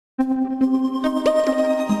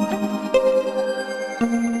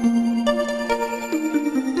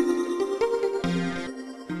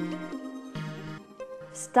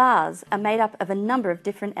Stars are made up of a number of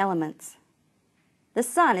different elements. The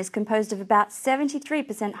Sun is composed of about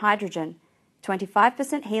 73% hydrogen,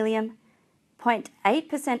 25% helium,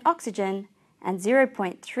 0.8% oxygen, and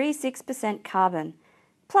 0.36% carbon,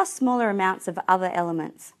 plus smaller amounts of other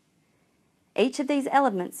elements. Each of these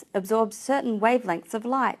elements absorbs certain wavelengths of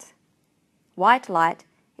light. White light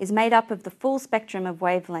is made up of the full spectrum of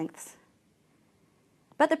wavelengths.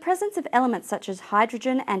 But the presence of elements such as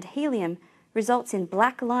hydrogen and helium results in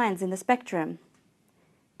black lines in the spectrum.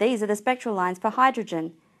 These are the spectral lines for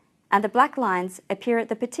hydrogen, and the black lines appear at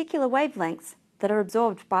the particular wavelengths that are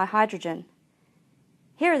absorbed by hydrogen.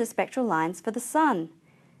 Here are the spectral lines for the Sun.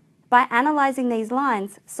 By analysing these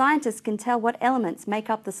lines, scientists can tell what elements make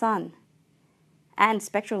up the Sun. And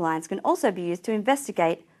spectral lines can also be used to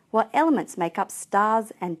investigate what elements make up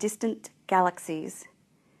stars and distant galaxies.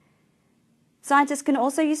 Scientists can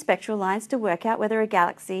also use spectral lines to work out whether a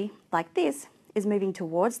galaxy, like this, is moving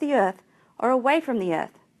towards the Earth or away from the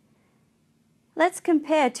Earth. Let's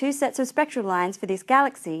compare two sets of spectral lines for this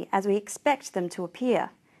galaxy as we expect them to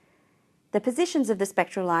appear. The positions of the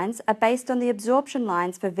spectral lines are based on the absorption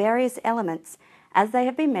lines for various elements as they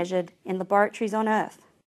have been measured in laboratories on Earth.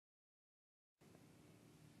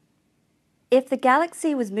 If the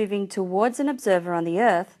galaxy was moving towards an observer on the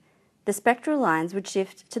Earth, the spectral lines would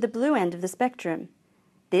shift to the blue end of the spectrum.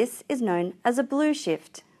 This is known as a blue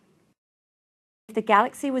shift. If the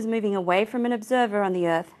galaxy was moving away from an observer on the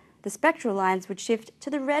Earth, the spectral lines would shift to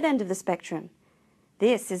the red end of the spectrum.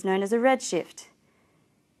 This is known as a redshift.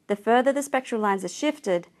 The further the spectral lines are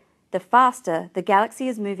shifted, the faster the galaxy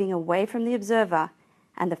is moving away from the observer,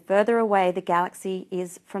 and the further away the galaxy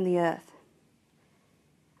is from the Earth.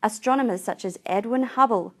 Astronomers such as Edwin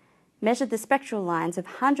Hubble measured the spectral lines of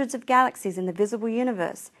hundreds of galaxies in the visible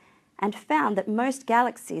universe and found that most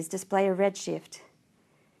galaxies display a redshift.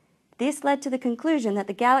 This led to the conclusion that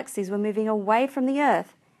the galaxies were moving away from the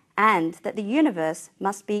Earth and that the universe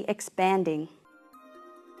must be expanding.